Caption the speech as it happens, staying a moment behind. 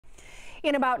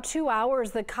In about 2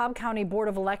 hours, the Cobb County Board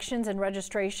of Elections and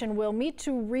Registration will meet to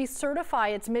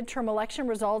recertify its midterm election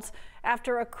results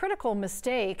after a critical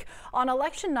mistake. On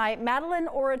election night, Madeline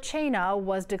Orachena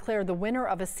was declared the winner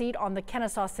of a seat on the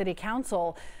Kennesaw City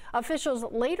Council. Officials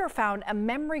later found a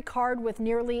memory card with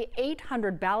nearly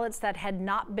 800 ballots that had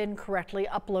not been correctly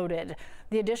uploaded.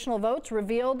 The additional votes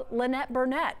revealed Lynette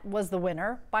Burnett was the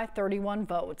winner by 31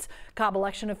 votes. Cobb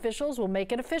election officials will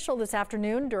make it official this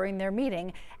afternoon during their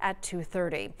meeting at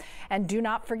 2:30. And do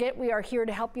not forget, we are here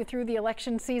to help you through the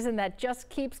election season that just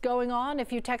keeps going on.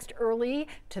 If you text early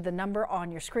to the number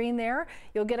on your screen there,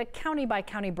 you'll get a county by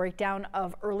county breakdown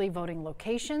of early voting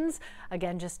locations.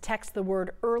 Again, just text the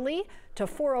word early to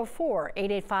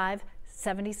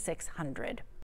 404-885-7600.